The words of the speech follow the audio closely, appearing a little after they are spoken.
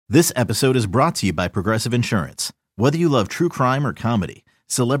This episode is brought to you by Progressive Insurance. Whether you love true crime or comedy,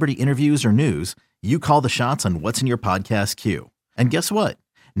 celebrity interviews or news, you call the shots on what's in your podcast queue. And guess what?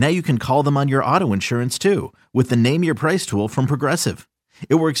 Now you can call them on your auto insurance too with the Name Your Price tool from Progressive.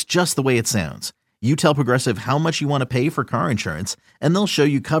 It works just the way it sounds. You tell Progressive how much you want to pay for car insurance, and they'll show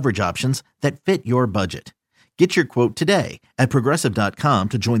you coverage options that fit your budget. Get your quote today at Progressive.com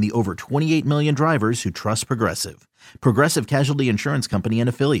to join the over 28 million drivers who trust Progressive. Progressive Casualty Insurance Company and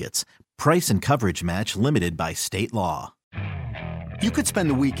Affiliates. Price and coverage match limited by state law. You could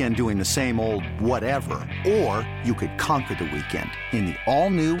spend the weekend doing the same old whatever, or you could conquer the weekend in the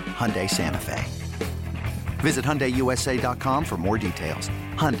all-new Hyundai Santa Fe. Visit HyundaiUSA.com for more details.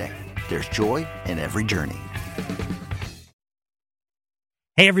 Hyundai, there's joy in every journey.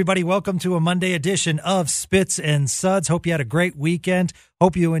 Hey, everybody. Welcome to a Monday edition of Spits and Suds. Hope you had a great weekend.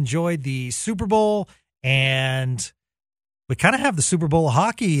 Hope you enjoyed the Super Bowl. And we kind of have the Super Bowl of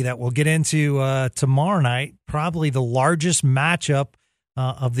hockey that we'll get into tomorrow night. Probably the largest matchup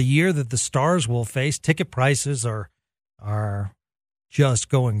of the year that the Stars will face. Ticket prices are just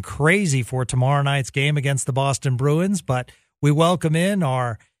going crazy for tomorrow night's game against the Boston Bruins. But we welcome in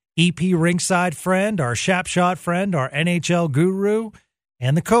our EP Ringside friend, our Shap Shot friend, our NHL guru,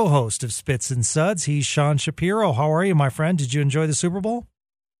 and the co-host of Spits and Suds. He's Sean Shapiro. How are you, my friend? Did you enjoy the Super Bowl?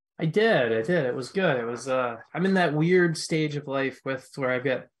 I did. It was good. It was, I'm in that weird stage of life where I've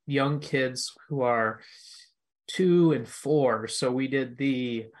got young kids who are 2 and 4. So we did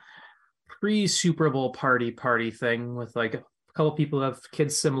the pre-Super Bowl party thing with like a couple people who have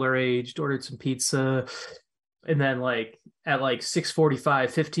kids similar aged, ordered some pizza. And then at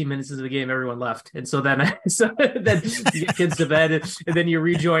 6:45, 15 minutes into the game, everyone left. And so then you get kids to bed and then you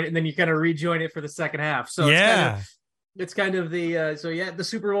rejoin it, and then you kind of rejoin it for the second half. So yeah. It's kind of the the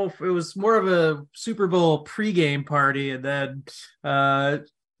Super Bowl. It was more of a Super Bowl pregame party, and then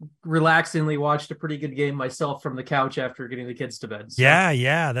relaxingly watched a pretty good game myself from the couch after getting the kids to bed. So.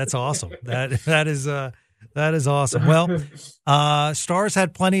 Yeah, that's awesome. That is awesome. Well, Stars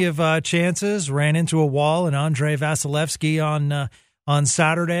had plenty of chances, ran into a wall, and Andrei Vasilevsky on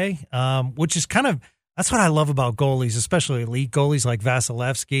Saturday, which is that's what I love about goalies, especially elite goalies like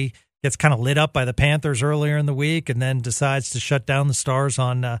Vasilevsky. Gets kind of lit up by the Panthers earlier in the week and then decides to shut down the Stars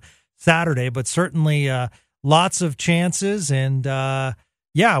on Saturday. But certainly lots of chances. And, I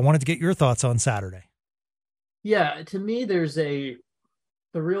wanted to get your thoughts on Saturday. Yeah, to me, there's the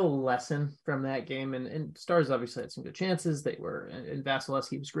real lesson from that game. And Stars obviously had some good chances. And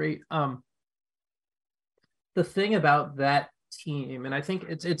Vasilevsky was great. The thing about that team, and I think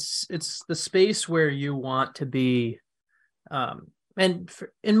it's the space where you want to be, and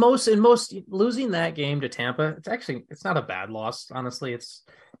in most losing that game to Tampa, it's not a bad loss. Honestly, it's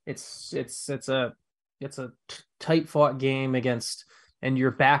a tight fought game against, and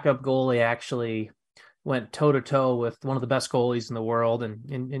your backup goalie actually went toe to toe with one of the best goalies in the world,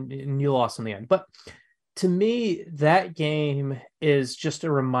 and you lost in the end. But to me, that game is just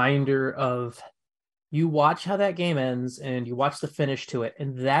a reminder of, you watch how that game ends and you watch the finish to it,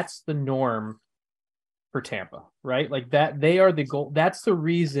 and that's the norm for Tampa, right? Like that, they are the goal. That's the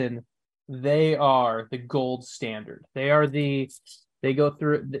reason they are the gold standard. They go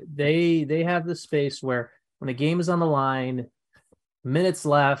through, they have the space where when a game is on the line, minutes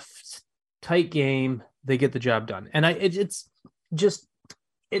left, tight game, they get the job done. And it's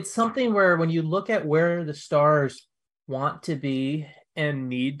something where when you look at where the Stars want to be and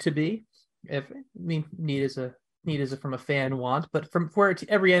need to be, need is a from a fan want, but from where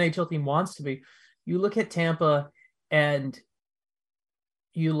every NHL team wants to be, you look at Tampa and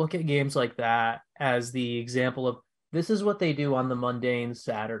you look at games like that as the example of, this is what they do on the mundane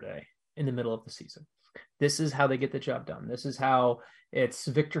Saturday in the middle of the season. This is how they get the job done. This is how it's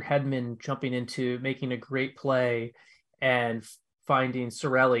Victor Hedman jumping into making a great play and finding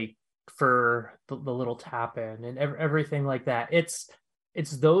Cirelli for the little tap in and everything like that. It's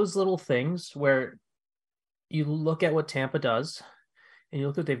those little things where you look at what Tampa does, and you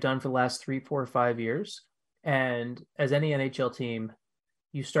look at what they've done for the last 3, 4, 5 years. And as any NHL team,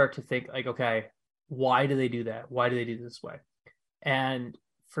 you start to think like, okay, why do they do that? Why do they do it this way? And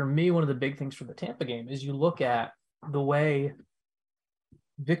for me, one of the big things from the Tampa game is you look at the way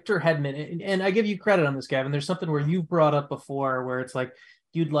Victor Hedman, and I give you credit on this, Gavin, there's something where you brought up before where it's like,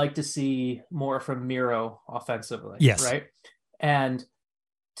 you'd like to see more from Miro offensively. Yes. Right. And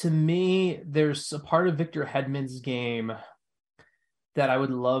to me, there's a part of Victor Hedman's game that I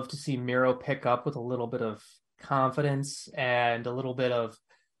would love to see Miro pick up with a little bit of confidence and a little bit of,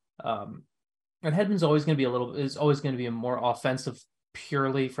 and Hedman's always going to be a more offensive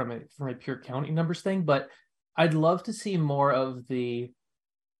purely from a pure counting numbers thing, but I'd love to see more of the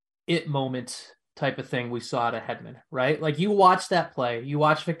it moment type of thing we saw out of Hedman, right? Like you watch that play, you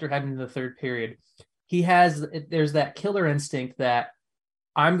watch Victor Hedman in the third period. There's that killer instinct that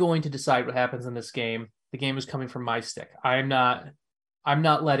I'm going to decide what happens in this game. The game is coming from my stick. I'm going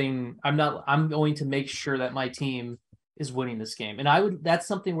to make sure that my team is winning this game. And that's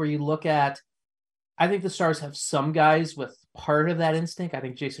something where you look at, I think the Stars have some guys with part of that instinct. I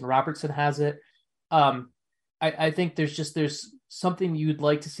think Jason Robertson has it. I think there's something you'd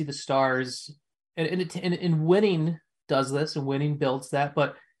like to see the Stars, and winning does this, and winning builds that,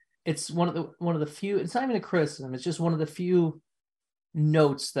 but it's one of the few, it's not even a criticism, it's just one of the few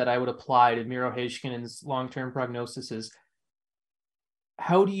notes that I would apply to Miro Heishkinen's long-term prognosis is,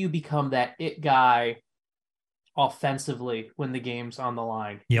 how do you become that it guy offensively when the game's on the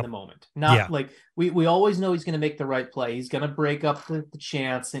line in the moment? Like we always know he's going to make the right play. He's going to break up the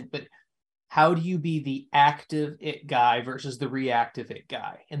chance, but how do you be the active it guy versus the reactive it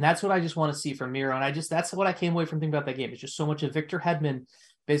guy? And that's what I just want to see from Miro. And that's what I came away from thinking about that game. It's just so much of Victor Hedman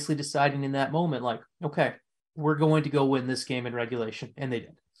basically deciding in that moment, like, okay, we're going to go win this game in regulation. And they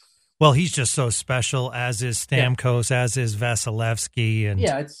did. Well, he's just so special, as is Stamkos, as is Vasilevsky. And,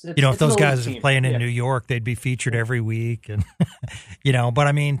 it's if those guys are team. playing in New York, they'd be featured every week. And, but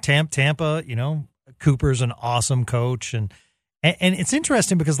I mean, Tampa, Cooper's an awesome coach. And it's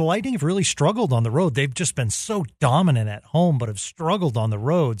interesting because the Lightning have really struggled on the road. They've just been so dominant at home, but have struggled on the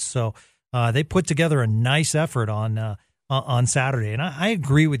road. So they put together a nice effort on Saturday. And I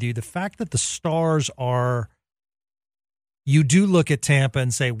agree with you. The fact that the Stars are, you do look at Tampa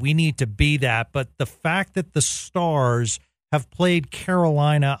and say, we need to be that. But the fact that the Stars have played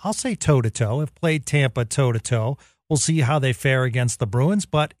Carolina, I'll say toe-to-toe, have played Tampa toe-to-toe. We'll see how they fare against the Bruins.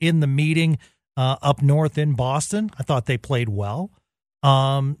 But in the meeting up north in Boston, I thought they played well.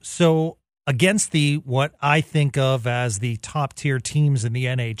 So against what I think of as the top-tier teams in the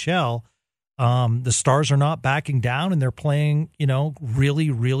NHL, the Stars are not backing down, and they're playing,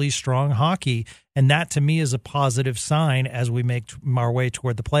 really, really strong hockey. And that, to me, is a positive sign as we make our way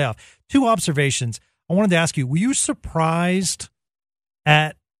toward the playoff. Two observations. I wanted to ask you, were you surprised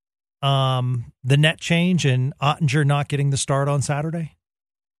at the net change and Ottinger not getting the start on Saturday?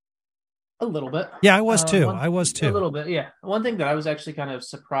 A little bit. Yeah, I was too. A little bit, yeah. One thing that I was actually kind of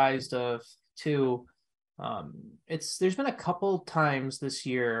surprised of, too, there's been a couple times this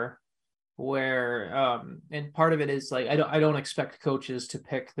year where and part of it is like I don't expect coaches to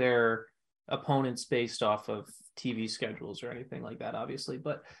pick their opponents based off of TV schedules or anything like that, obviously,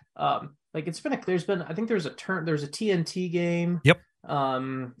 but like there's been I think there's a TNT game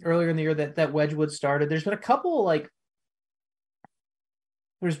earlier in the year that Wedgwood started. There's been a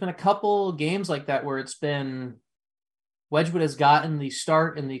couple games like that where it's been Wedgwood has gotten the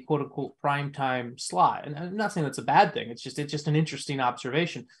start in the quote unquote prime time slot, and I'm not saying that's a bad thing. It's just an interesting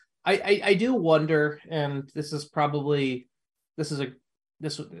observation. I do wonder, and I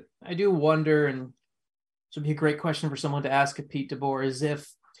do wonder, and this would be a great question for someone to ask of Pete DeBoer, is if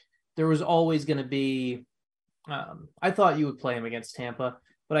there was always going to be, I thought you would play him against Tampa,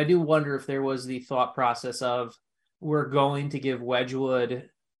 but I do wonder if there was the thought process of we're going to give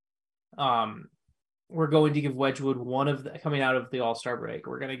Wedgwood one of the, coming out of the All-Star break,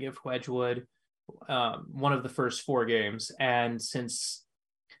 we're going to give Wedgwood one of the first 4 games. And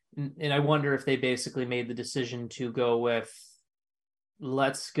I wonder if they basically made the decision to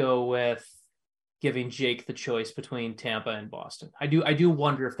let's go with giving Jake the choice between Tampa and Boston. I do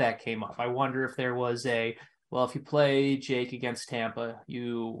wonder if that came up. I wonder if there was if you play Jake against Tampa,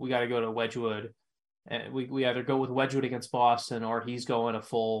 we got to go to Wedgwood. We either go with Wedgwood against Boston, or he's going a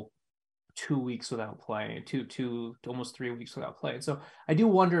full 2 weeks without playing, two almost 3 weeks without playing. So I do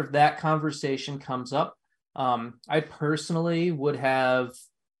wonder if that conversation comes up. I personally would have,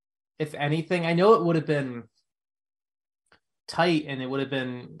 if anything, I know it would have been tight, and it would have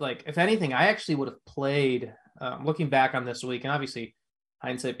been like, if anything, I actually would have played, looking back on this week, and obviously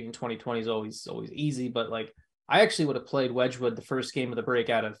hindsight being 2020 is always easy, but like, I actually would have played Wedgwood the first game of the break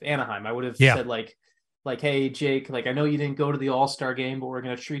out of Anaheim. I would have said like, hey, Jake, like, I know you didn't go to the All-Star game, but we're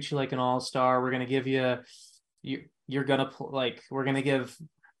going to treat you like an All-Star. We're going to give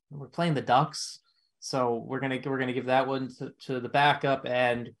we're playing the Ducks. So we're going to give that one to the backup,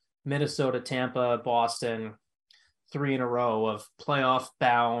 and Minnesota, Tampa, Boston, 3 in a row of playoff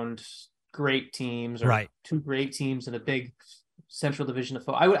bound great teams, or right. 2 great teams in a big Central Division of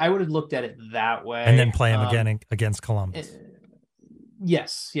football. I would have looked at it that way, and then play them again against Columbus.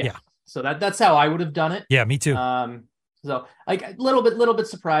 Yes, yeah. So that's how I would have done it. Yeah, me too. So like a little bit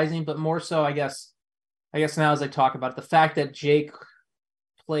surprising, but more so, I guess now as I talk about it, the fact that Jake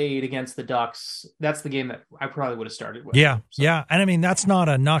played against the Ducks, that's the game that I probably would have started with. Yeah, so. yeah. And I mean, that's not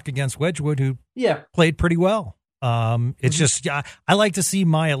a knock against Wedgwood, who played pretty well. It's just, I like to see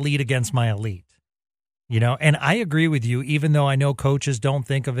my elite against my elite, and I agree with you, even though I know coaches don't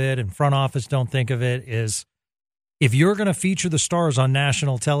think of it and front office don't think of it, is if you're going to feature the Stars on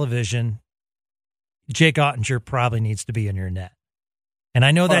national television, Jake Ottinger probably needs to be in your net. And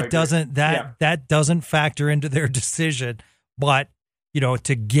I know that doesn't factor into their decision, but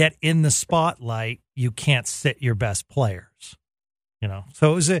to get in the spotlight, you can't sit your best players.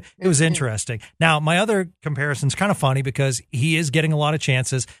 So it was interesting. Now, my other comparison's kind of funny because he is getting a lot of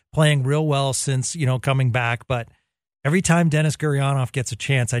chances, playing real well since coming back. But every time Denis Gurianov gets a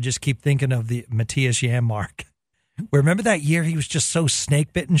chance, I just keep thinking of the Matthias Janmark. Remember that year he was just so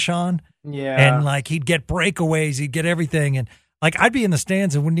snake bitten, Sean? Yeah. And he'd get breakaways, he'd get everything, and I'd be in the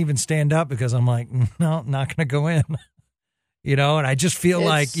stands and wouldn't even stand up because I'm like, no, not going to go in. And I just feel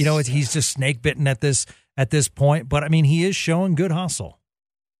he's just snake bitten at this point. But I mean, he is showing good hustle.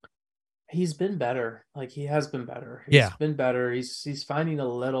 He's been better. He has been better. He's been better. He's finding a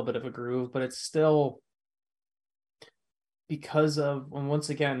little bit of a groove, but it's still because of, and once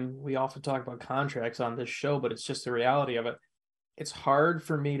again, we often talk about contracts on this show, but it's just the reality of it. It's hard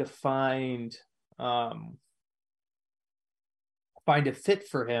for me to find a fit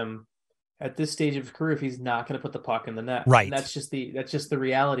for him at this stage of his career if he's not going to put the puck in the net. Right. And that's just the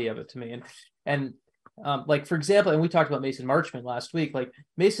reality of it to me. And for example, and we talked about Mason Marchment last week,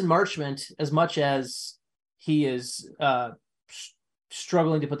 Mason Marchment, as much as he is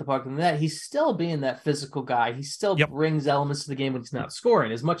struggling to put the puck in the net, he's still being that physical guy. He still brings elements to the game when he's not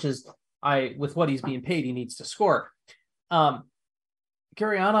scoring, as much as with what he's being paid, he needs to score.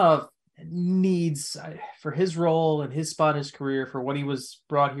 Gurianov needs, for his role and his spot in his career, for what he was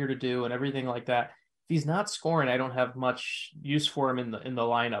brought here to do and everything like that, if he's not scoring, I don't have much use for him in the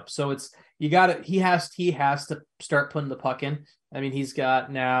lineup. So he has to start putting the puck in. I mean, he's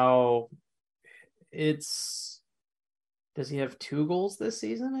got now, does he have 2 goals this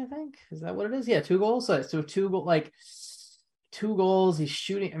season? I think, is that what it is? Yeah, 2 goals. So 2 goals. He's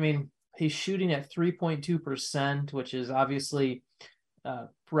shooting at 3.2%, which is obviously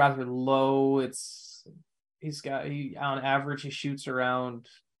rather low. On average, he shoots around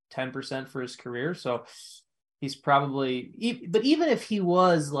 10% for his career. So he's probably, but even if he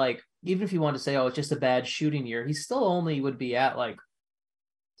was even if you want to say, it's just a bad shooting year, he still only would be at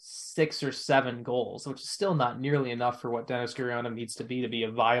 6 or 7 goals, which is still not nearly enough for what Denis Gurianov needs to be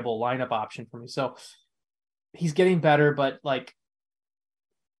a viable lineup option for me. So he's getting better, but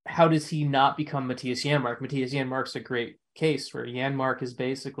how does he not become Matthias Janmark? Matthias Janmark's a great case where Janmark is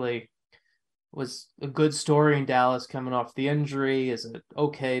was a good story in Dallas coming off the injury, is an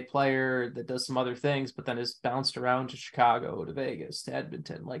okay player that does some other things, but then is bounced around to Chicago, to Vegas, to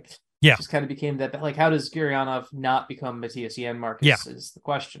Edmonton. Just kind of became that. How does Gurianov not become Matthias Janmark is the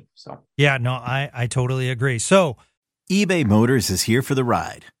question. So I totally agree. So eBay Motors is here for the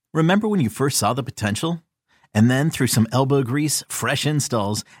ride. Remember when you first saw the potential? And then through some elbow grease, fresh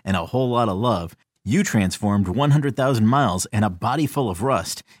installs, and a whole lot of love, you transformed 100,000 miles and a body full of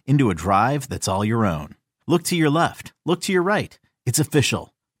rust into a drive that's all your own. Look to your left. Look to your right. It's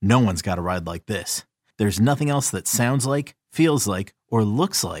official. No one's got a ride like this. There's nothing else that sounds like, feels like, or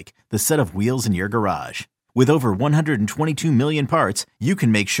looks like the set of wheels in your garage. With over 122 million parts, you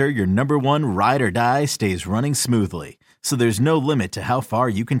can make sure your number one ride or die stays running smoothly. So there's no limit to how far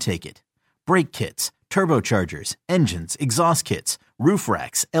you can take it. Brake kits, turbochargers, engines, exhaust kits, roof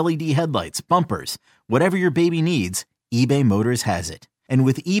racks, LED headlights, bumpers, whatever your baby needs, eBay Motors has it. And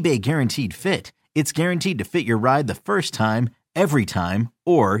with eBay Guaranteed Fit, it's guaranteed to fit your ride the first time, every time,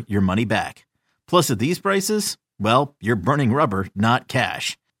 or your money back. Plus at these prices, well, you're burning rubber, not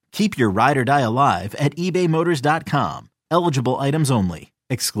cash. Keep your ride or die alive at ebaymotors.com. Eligible items only.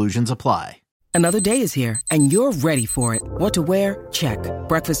 Exclusions apply. Another day is here, and you're ready for it. What to wear? Check.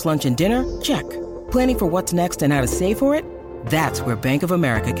 Breakfast, lunch, and dinner? Check. Planning for what's next and how to save for it? That's where Bank of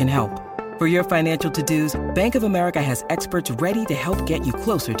America can help. For your financial to-dos, Bank of America has experts ready to help get you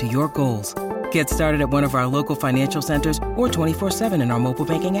closer to your goals. Get started at one of our local financial centers or 24/7 in our mobile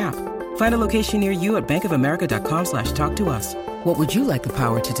banking app. Find a location near you at bankofamerica.com/talktous. What would you like the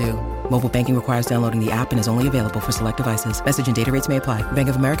power to do? Mobile banking requires downloading the app and is only available for select devices. Message and data rates may apply. Bank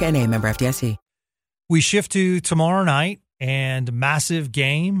of America NA, member FDIC. We shift to tomorrow night and massive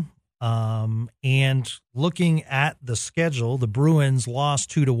game. And looking at the schedule, the Bruins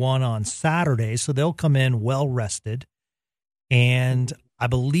lost 2-1 on Saturday, so they'll come in well rested. And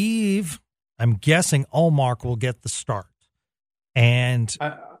I'm guessing Ullmark will get the start. And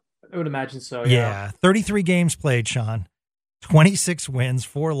I would imagine so. Yeah, 33 games played, Sean. 26 wins,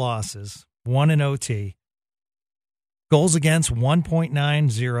 4 losses, 1 in OT. Goals against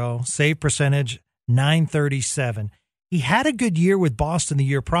 1.90, save percentage 937. He had a good year with Boston the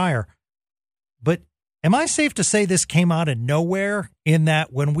year prior, but am I safe to say this came out of nowhere in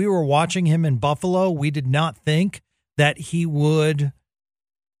that when we were watching him in Buffalo, we did not think that he would,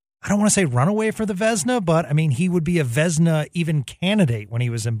 I don't want to say run away for the Vezina, but I mean, he would be a Vezina even candidate when he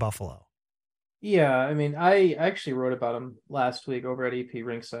was in Buffalo. Yeah, I mean, I actually wrote about him last week over at EP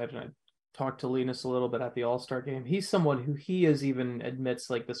Ringside, and I talked to Linus a little bit at the All-Star game. He's someone who he is even admits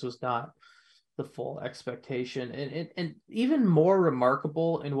like this was not the full expectation, and even more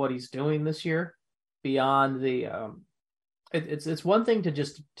remarkable in what he's doing this year beyond the it's one thing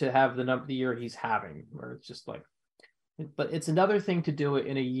to have the year he's having, where it's just like, but it's another thing to do it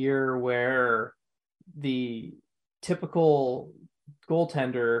in a year where the typical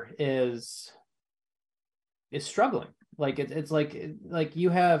goaltender is struggling. Like it's like you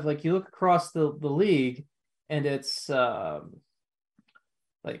have, like, you look across the league, and it's like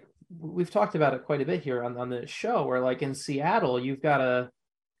we've talked about it quite a bit here on the show, where like in Seattle you've got a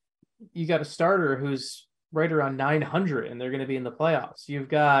starter who's right around 900 and they're going to be in the playoffs. You've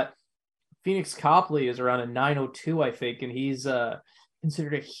got Phoenix Copley is around a 902, I think, and he's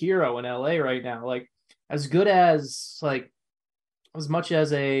considered a hero in LA right now. Like, as good as, like, as much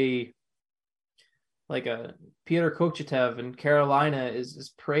as a Peter Kochetev in Carolina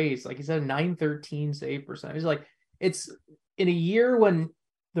is praised, like, he's at a 913 save percentage. He's like, it's in a year when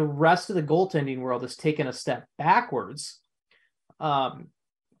the rest of the goaltending world has taken a step backwards,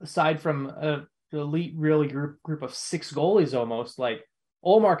 aside from an elite really group of 6 goalies almost, like,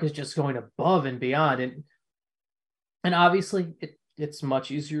 Ullmark is just going above and beyond. And obviously it's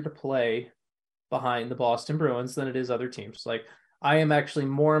much easier to play behind the Boston Bruins than it is other teams. Like, I am actually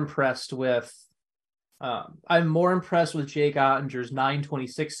more impressed with Jake Ottinger's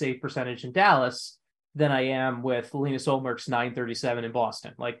 926 save percentage in Dallas than I am with Linus Ullmark's 937 in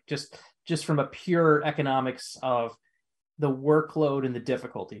Boston. Like, just from a pure economics of the workload and the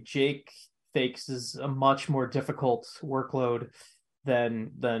difficulty. Jake faces a much more difficult workload than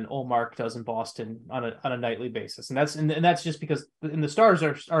Ullmark does in Boston on a nightly basis. And that's just because, and the Stars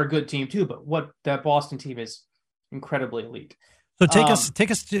are a good team too, but what that Boston team is incredibly elite. So take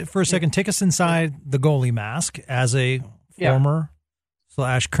us for a second. Take us inside the goalie mask as a former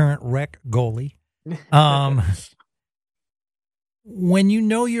 / current rec goalie. When you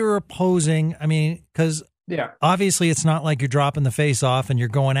know you're opposing, I mean, because obviously it's not like you're dropping the face off and you're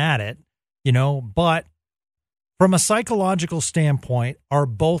going at it, but from a psychological standpoint, are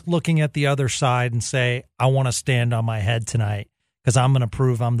both looking at the other side and say, I want to stand on my head tonight because I'm going to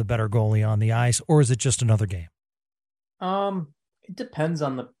prove I'm the better goalie on the ice, or is it just another game? It depends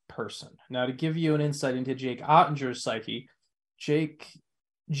on the person. Now, to give you an insight into Jake Ottinger's psyche, Jake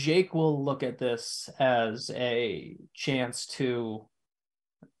will look at this as a chance to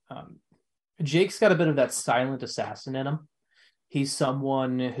Jake's got a bit of that silent assassin in him. He's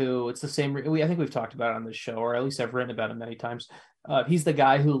someone who, it's the same, I think we've talked about it on this show, or at least I've written about him many times. He's the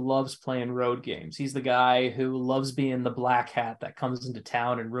guy who loves playing road games. He's the guy who loves being the black hat that comes into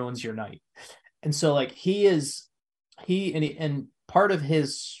town and ruins your night. And so, like, and part of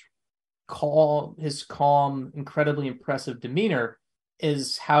his calm, incredibly impressive demeanor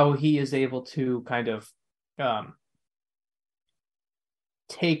is how he is able to kind of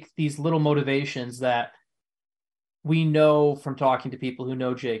take these little motivations that we know from talking to people who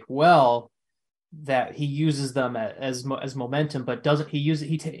know Jake well, that he uses them as momentum, but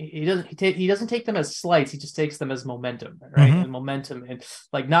he doesn't take them as slights. He just takes them as momentum, right? Mm-hmm. And momentum, and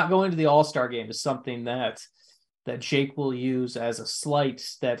like not going to the All-Star game is something that Jake will use as a slight,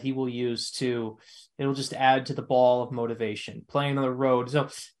 that he will use it'll just add to the ball of motivation. Playing on the road, so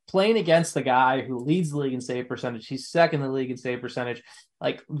playing against the guy who leads the league in save percentage, he's second in the league in save percentage,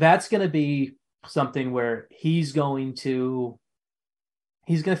 like, that's going to be something where he's going to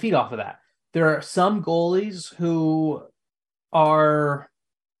feed off of that. There are some goalies who are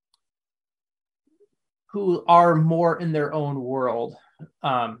more in their own world,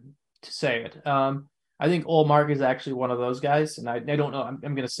 to say it. I think Ullmark is actually one of those guys, and I don't know. I'm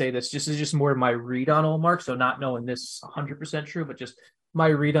going to say this just more of my read on Ullmark, so not knowing this 100% true, but just my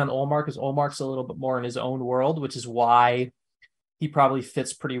read on Ullmark is Ullmark's a little bit more in his own world, which is why he probably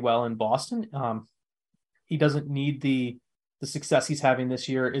fits pretty well in Boston. He doesn't need the success he's having this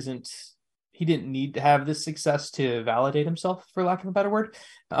year. He didn't need to have this success to validate himself, for lack of a better word.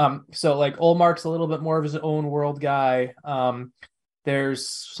 So like Ullmark's a little bit more of his own world guy. There's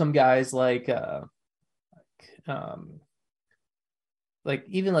some guys like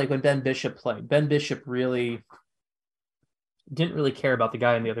even like when Ben Bishop played, Ben Bishop really didn't really care about the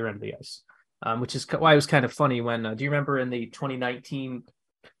guy on the other end of the ice, which is why it was kind of funny when. Do you remember in the 2019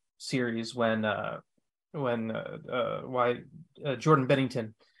 series when Jordan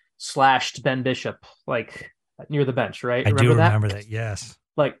Bennington slashed Ben Bishop like near the bench, right? I do remember that. Yes.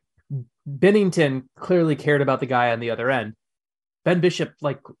 Like Bennington clearly cared about the guy on the other end. Ben Bishop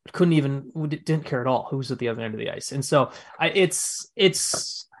like didn't care at all who was at the other end of the ice. And so there's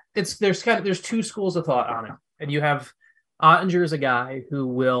two schools of thought on it. And you have Ottinger is a guy who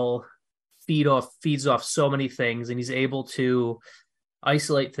will feeds off so many things, and he's able to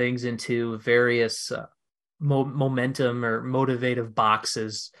isolate things into various momentum or motivative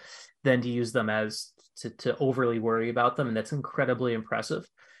boxes than to use them as to overly worry about them. And that's incredibly impressive.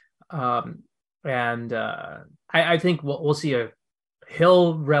 I think we'll see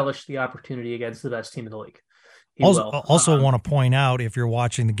he'll relish the opportunity against the best team in the league. Also want to point out, if you're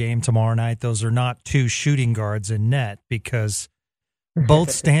watching the game tomorrow night, those are not two shooting guards in net, because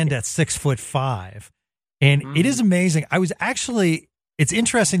both stand at 6'5", and it is amazing. It's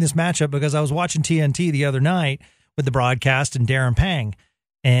interesting, this matchup, because I was watching TNT the other night with the broadcast and Darren Pang,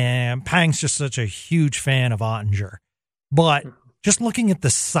 and Pang's just such a huge fan of Ottinger, but just looking at the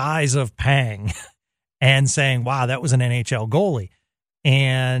size of Pang and saying, wow, that was an NHL goalie.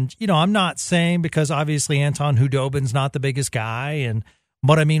 And, I'm not saying, because obviously Anton Hudobin's not the biggest guy,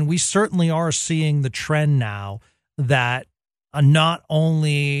 but I mean, we certainly are seeing the trend now that not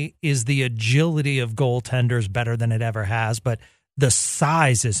only is the agility of goaltenders better than it ever has, but the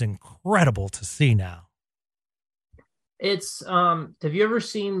size is incredible to see now. It's, have you ever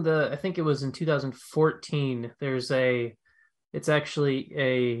seen I think it was in 2014, it's actually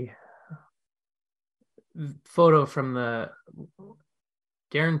a photo from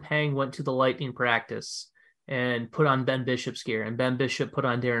Darren Pang went to the Lightning practice and put on Ben Bishop's gear, and Ben Bishop put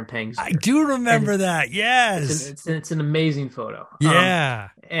on Darren Pang's gear. I do remember that. Yes. It's an amazing photo. Yeah.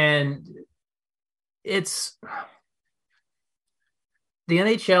 And it's the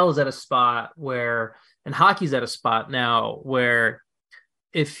NHL is at a spot where, and hockey's at a spot now where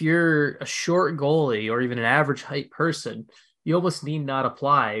if you're a short goalie or even an average height person, you almost need not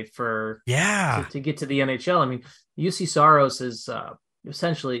apply to get to the NHL. I mean, UC Saros is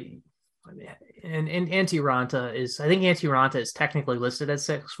essentially, and Antti Raanta is, I think Antti Raanta is technically listed as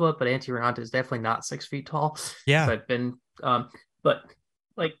 6 foot, but Antti Raanta is definitely not 6 feet tall. Yeah. But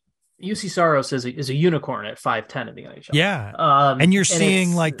like UC Saros is a unicorn at 5'10" in the NHL. Yeah. And you're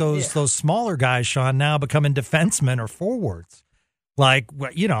seeing like those smaller guys, Sean, now becoming defensemen or forwards. Like,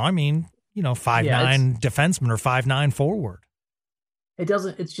 5'9" defenseman or 5'9" forward.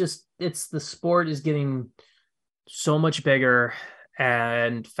 It's the sport is getting so much bigger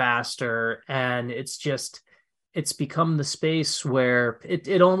and faster, and it's become the space where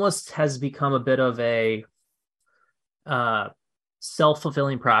it almost has become a bit of a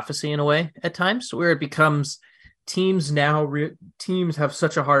self-fulfilling prophecy in a way at times, where it becomes teams have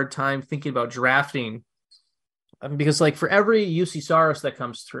such a hard time thinking about drafting, because like for every UC Saros that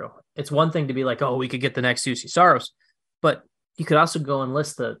comes through, it's one thing to be like, oh, we could get the next UC Saros, but you could also go and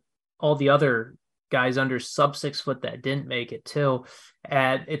list all the other guys under sub 6 foot that didn't make it too.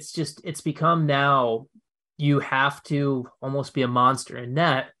 And it's become now you have to almost be a monster in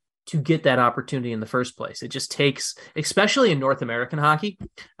net to get that opportunity in the first place. It just takes, especially in North American hockey.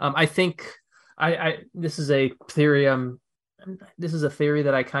 I think this is a theory. This is a theory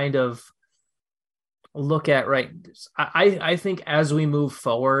that I kind of look at, right? I think as we move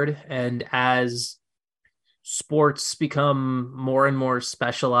forward and as sports become more and more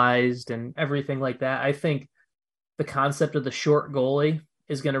specialized and everything like that, I think the concept of the short goalie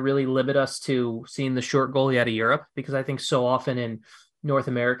is going to really limit us to seeing the short goalie out of Europe, because I think so often in North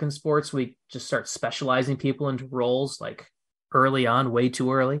American sports, we just start specializing people into roles like early on, way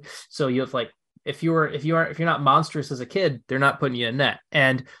too early. So you have like, if you're not monstrous as a kid, they're not putting you in net.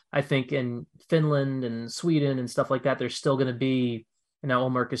 And I think in Finland and Sweden and stuff like that, there's still going to be,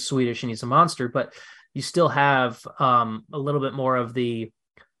 Ullmark is Swedish and he's a monster, but you still have a little bit more of the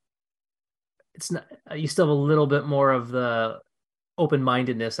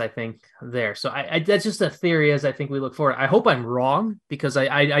open-mindedness, I think, there. So I that's just a theory as I think we look forward. I hope I'm wrong, because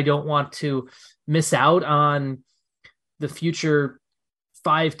I don't want to miss out on the future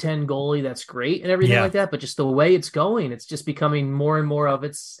 5'10" goalie that's great and everything like that. But just the way it's going, it's just becoming more and more of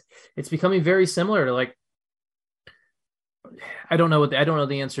it's becoming very similar to like, I don't know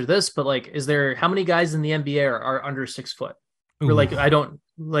the answer to this, but like, how many guys in the NBA are under 6 foot? Or like, I don't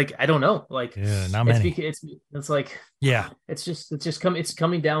know. Like, not many. It's like, it's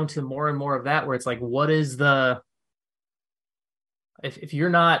coming down to more and more of that, where it's like, what is if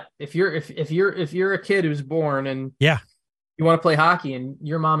you're a kid who's born and you want to play hockey and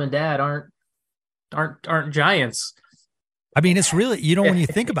your mom and dad aren't giants. I mean, it's really, when you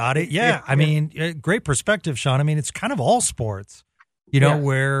think about it, yeah. I mean, great perspective, Sean. I mean, it's kind of all sports,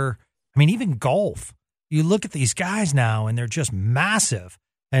 where, I mean, even golf, you look at these guys now and they're just massive,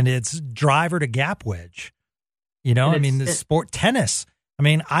 and it's driver to gap wedge, I mean, the sport tennis. I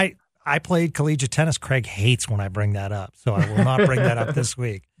mean, I played collegiate tennis. Craig hates when I bring that up, so I will not bring that up this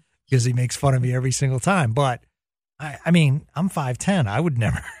week because he makes fun of me every single time. But I mean, I'm 5'10". I would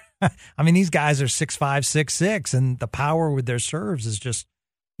never. I mean, these guys are 6'5", 6'6", and the power with their serves is just,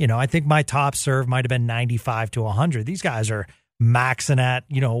 I think my top serve might have been 95 to 100. These guys are maxing at,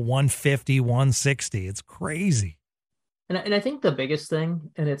 150, 160. It's crazy. And I think the biggest thing,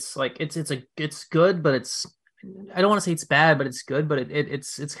 and it's like it's good, but it's, I don't want to say it's bad, but it's good, but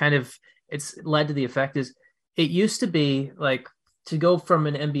it's kind of, it's led to the effect is, it used to be like, to go from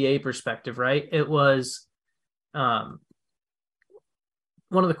an NBA perspective, right? It was one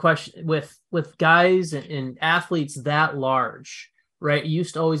of the questions with guys and athletes that large, right? It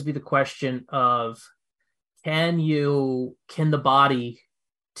used to always be the question of, can the body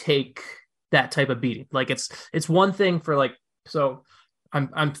take that type of beating? Like it's one thing for like, so I'm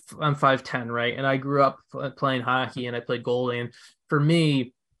 5'10", right? And I grew up playing hockey and I played goalie. And for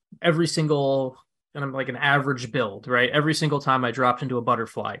me, and I'm like an average build, right? Every single time I dropped into a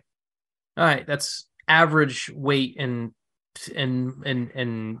butterfly, all right, that's average weight and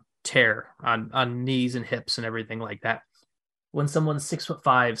tear on knees and hips and everything like that. When someone's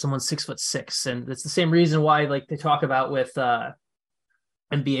 6'5", someone's 6'6", and it's the same reason why, like, they talk about with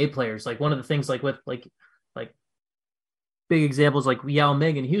NBA players. Like, one of the things, like with like big examples, like Yao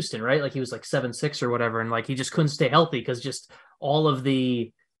Ming in Houston, right? Like, he was like 7'6" or whatever, and like he just couldn't stay healthy because just all of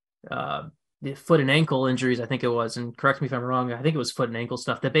the foot and ankle injuries, I think it was, and correct me if I'm wrong, I think it was foot and ankle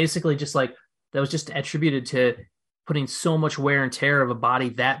stuff that basically just like, that was just attributed to putting so much wear and tear of a body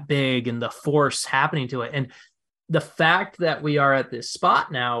that big and the force happening to it. And the fact that we are at this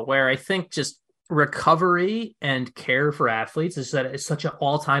spot now where I think just recovery and care for athletes is that it's such an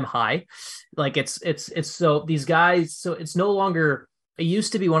all-time high. Like it's so these guys, so it's no longer, it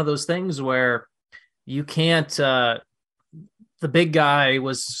used to be one of those things where you can't, the big guy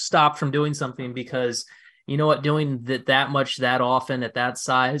was stopped from doing something because, you know what, doing that much, that often at that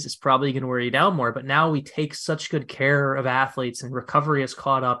size is probably going to wear you down more. But now we take such good care of athletes and recovery has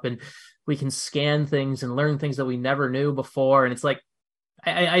caught up and we can scan things and learn things that we never knew before. And it's like,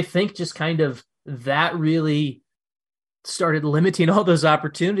 I think just kind of that really started limiting all those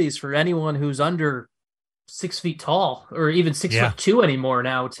opportunities for anyone who's under 6 feet tall or even 6'2" anymore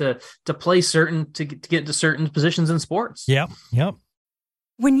now to play to get into certain positions in sports. Yep.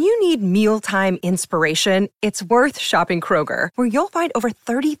 When you need mealtime inspiration, it's worth shopping Kroger, where you'll find over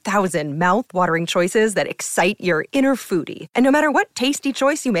 30,000 mouth-watering choices that excite your inner foodie. And no matter what tasty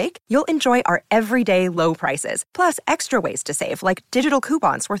choice you make, you'll enjoy our everyday low prices, plus extra ways to save, like digital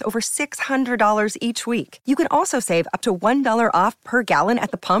coupons worth over $600 each week. You can also save up to $1 off per gallon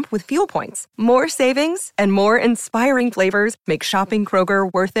at the pump with fuel points. More savings and more inspiring flavors make shopping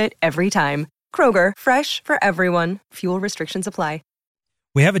Kroger worth it every time. Kroger, fresh for everyone. Fuel restrictions apply.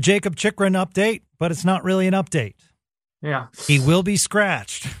 We have a Jakob Chychrun update, but it's not really an update. Yeah. He will be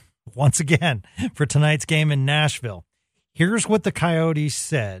scratched once again for tonight's game in Nashville. Here's what the Coyotes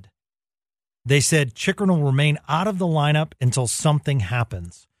said. They said Chychrun will remain out of the lineup until something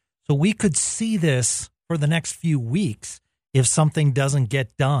happens. So we could see this for the next few weeks if something doesn't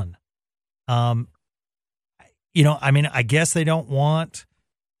get done. I mean, I guess they don't want,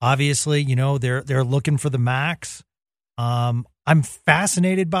 obviously, they're looking for the max. I'm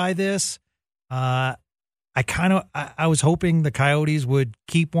fascinated by this. I was hoping the Coyotes would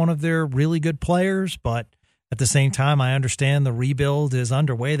keep one of their really good players, but at the same time, I understand the rebuild is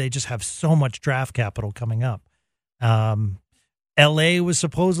underway. They just have so much draft capital coming up. LA was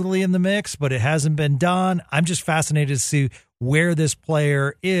supposedly in the mix, but it hasn't been done. I'm just fascinated to see where this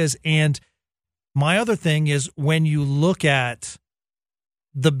player is. And my other thing is, when you look at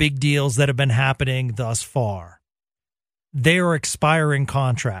the big deals that have been happening thus far, they are expiring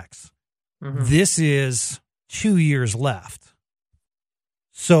contracts. Mm-hmm. This is 2 years left.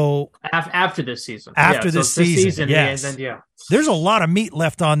 So after this season, this season, yes. There's a lot of meat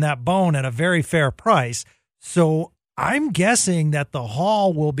left on that bone at a very fair price. So I'm guessing that the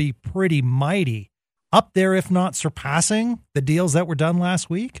haul will be pretty mighty, up there, if not surpassing the deals that were done last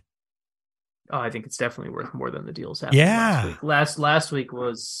week. Oh, I think it's definitely worth more than the deals happened last week.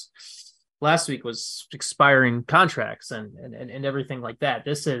 Last week was expiring contracts and everything like that.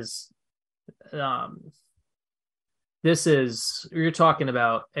 This is you're talking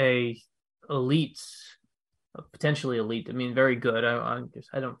about a elite potentially elite. I mean, very good.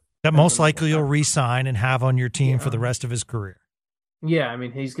 I don't. That most likely you'll re-sign and have on your team for the rest of his career. Yeah, I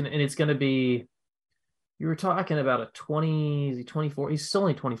mean, it's gonna be. You were talking about a 24. He's still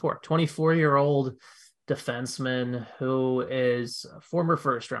only 24. 24-year-old defenseman who is a former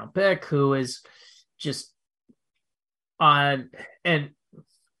first-round pick, who is just on, and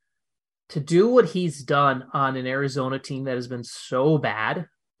to do what he's done on an Arizona team that has been so bad,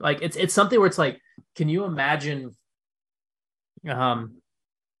 like it's something where it's like, can you imagine?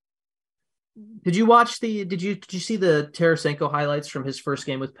 Did you see the Tarasenko highlights from his first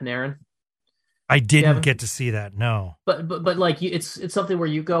game with Panarin? I didn't get to see that. No, but like it's something where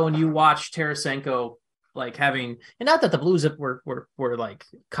you go and you watch Tarasenko like having, and not that the Blues were like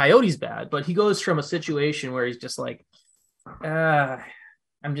Coyotes bad, but he goes from a situation where he's just like,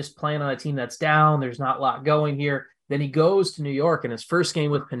 I'm just playing on a team that's down. There's not a lot going here. Then he goes to New York in his first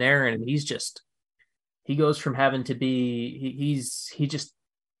game with Panarin, and he goes from having to be, he just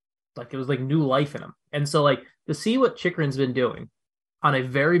like, it was like new life in him. And so like to see what Chychrun's been doing on a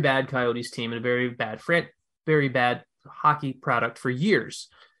very bad Coyotes team and a very bad hockey product for years.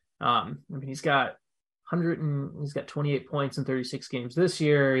 I mean, he's got 28 points in 36 games this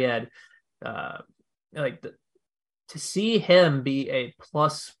year. He had to see him be a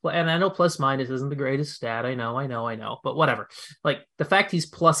plus, and I know plus minus isn't the greatest stat. I know, but whatever. Like the fact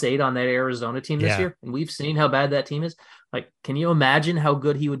he's +8 on that Arizona team this year, and we've seen how bad that team is. Like, can you imagine how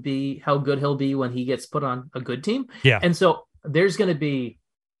good he'll be when he gets put on a good team? Yeah. And so there's going to be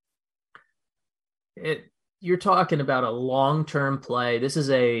it. You're talking about a long-term play. This is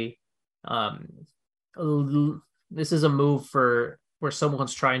a move for where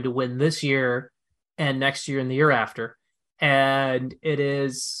someone's trying to win this year and next year and the year after. And it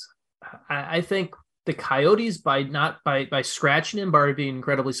is, I think the Coyotes by scratching him are being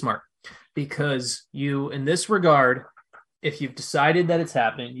incredibly smart, because you, in this regard, if you've decided that it's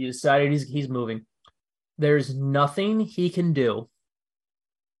happening, you decided he's moving, there's nothing he can do.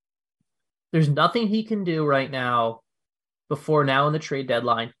 There's nothing he can do right now before now in the trade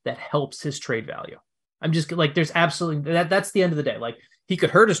deadline that helps his trade value. I'm just like, there's absolutely that's the end of the day. Like, he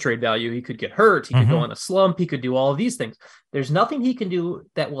could hurt his trade value. He could get hurt. He could go in a slump. He could do all of these things. There's nothing he can do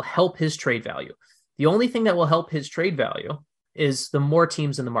that will help his trade value. The only thing that will help his trade value is the more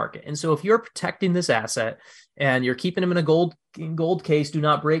teams in the market. And so if you're protecting this asset and you're keeping him in a gold case, do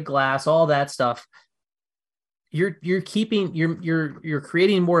not break glass, all that stuff, you're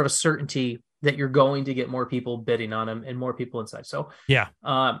creating more of a certainty that you're going to get more people bidding on him and more people inside. So yeah.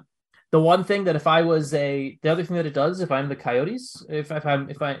 The one thing that the other thing that it does, if I'm the Coyotes, if I'm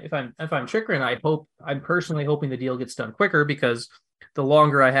Chychrun, I'm personally hoping the deal gets done quicker, because the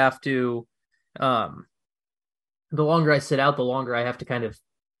longer I sit out, the longer I have to kind of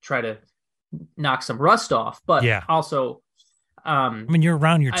try to knock some rust off. But also, I mean, you're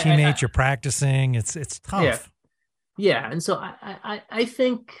around your teammates, you're practicing. It's tough. Yeah. And so I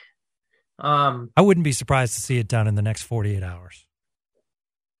think, I wouldn't be surprised to see it done in the next 48 hours.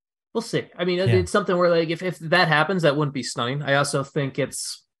 We'll see. I mean, it's something where, like, if that happens, that wouldn't be stunning. I also think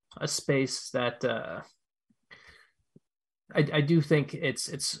it's a space that I do think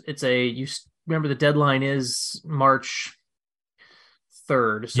you remember the deadline is March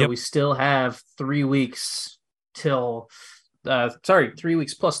 3rd, so we still have 3 weeks till 3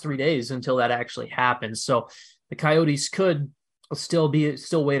 weeks plus 3 days until that actually happens. So the Coyotes could still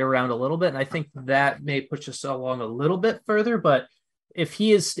wait around a little bit, and I think that may push us along a little bit further, but if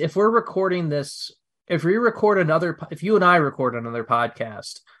you and I record another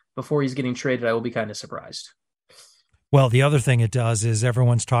podcast before he's getting traded, I will be kind of surprised. Well, the other thing it does is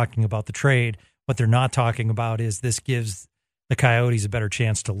everyone's talking about the trade. What they're not talking about is this gives the Coyotes a better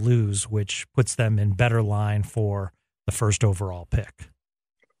chance to lose, which puts them in better line for the first overall pick.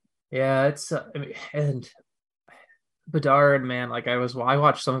 Yeah, it's and Bedard, man, like I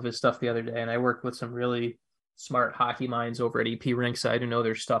watched some of his stuff the other day, and I worked with some really smart hockey minds over at EP Rinkside who know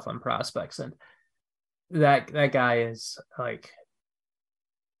their stuff on prospects, and that guy is like,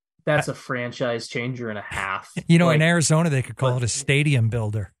 that's a franchise changer and a half. In Arizona they could call it a stadium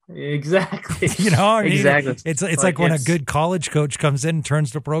builder. Exactly. Exactly. It's like when a good college coach comes in and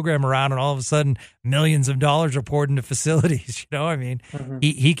turns the program around, and all of a sudden millions of dollars are poured into facilities. He's going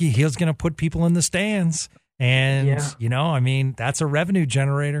to put people in the stands, and that's a revenue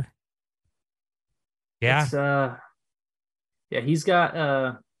generator. Yeah. He's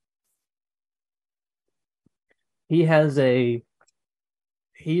got he's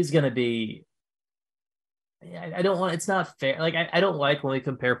going to be, it's not fair. Like, I don't like when we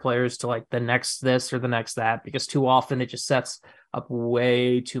compare players to like the next this or the next that, because too often it just sets up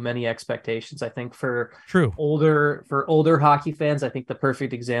way too many expectations. I think for True. older hockey fans, I think the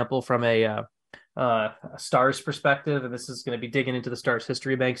perfect example from a Stars perspective, and this is going to be digging into the Stars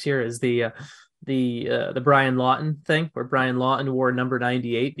history banks here, is the Brian Lawton thing, where Brian Lawton wore number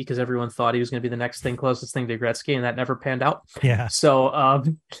 98 because everyone thought he was going to be the next thing closest thing to Gretzky, and that never panned out. Yeah. So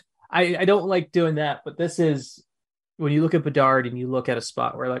I don't like doing that, but this is, when you look at Bedard and you look at a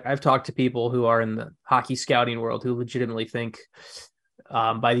spot where, like, I've talked to people who are in the hockey scouting world who legitimately think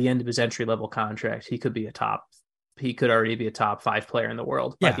by the end of his entry level contract, he could already be a top 5 player in the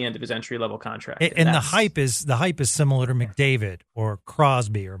world by the end of his entry level contract. And the hype is similar to McDavid or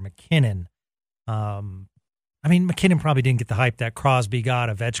Crosby or McKinnon. I mean, McKinnon probably didn't get the hype that Crosby got,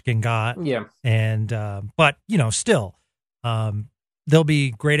 Ovechkin got. Yeah. And, but, still, there'll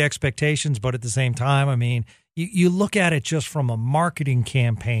be great expectations, but at the same time, I mean, you look at it just from a marketing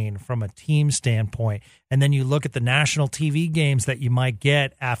campaign, from a team standpoint, and then you look at the national TV games that you might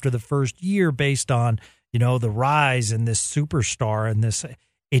get after the first year based on, the rise in this superstar and this,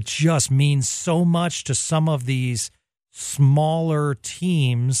 it just means so much to some of these smaller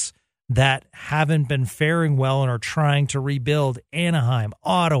teams that haven't been faring well and are trying to rebuild. Anaheim,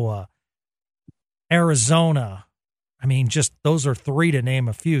 Ottawa, Arizona. I mean, just those are 3 to name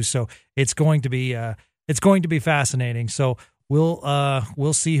a few. So it's going to be fascinating. So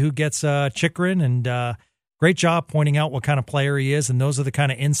we'll see who gets Chychrun, and great job pointing out what kind of player he is. And those are the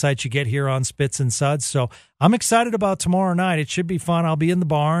kind of insights you get here on Spits and Suds. So I'm excited about tomorrow night. It should be fun. I'll be in the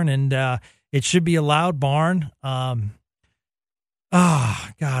barn, and it should be a loud barn. Oh,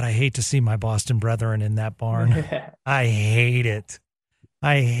 God, I hate to see my Boston brethren in that barn. I hate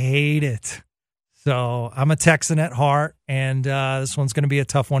it. So I'm a Texan at heart, and this one's going to be a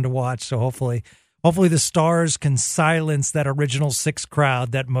tough one to watch. So hopefully the Stars can silence that original 6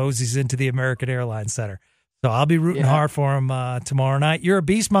 crowd that moseys into the American Airlines Center. So I'll be rooting hard for him tomorrow night. You're a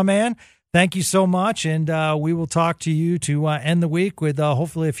beast, my man. Thank you so much, and we will talk to you to end the week with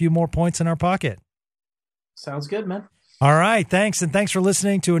hopefully a few more points in our pocket. Sounds good, man. All right, thanks, and thanks for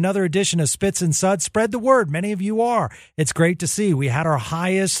listening to another edition of Spits and Suds. Spread the word. Many of you are. It's great to see. We had our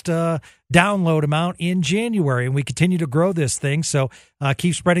highest download amount in January, and we continue to grow this thing. So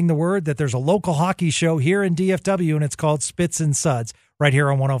keep spreading the word that there's a local hockey show here in DFW, and it's called Spits and Suds right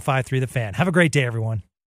here on 105.3 The Fan. Have a great day, everyone.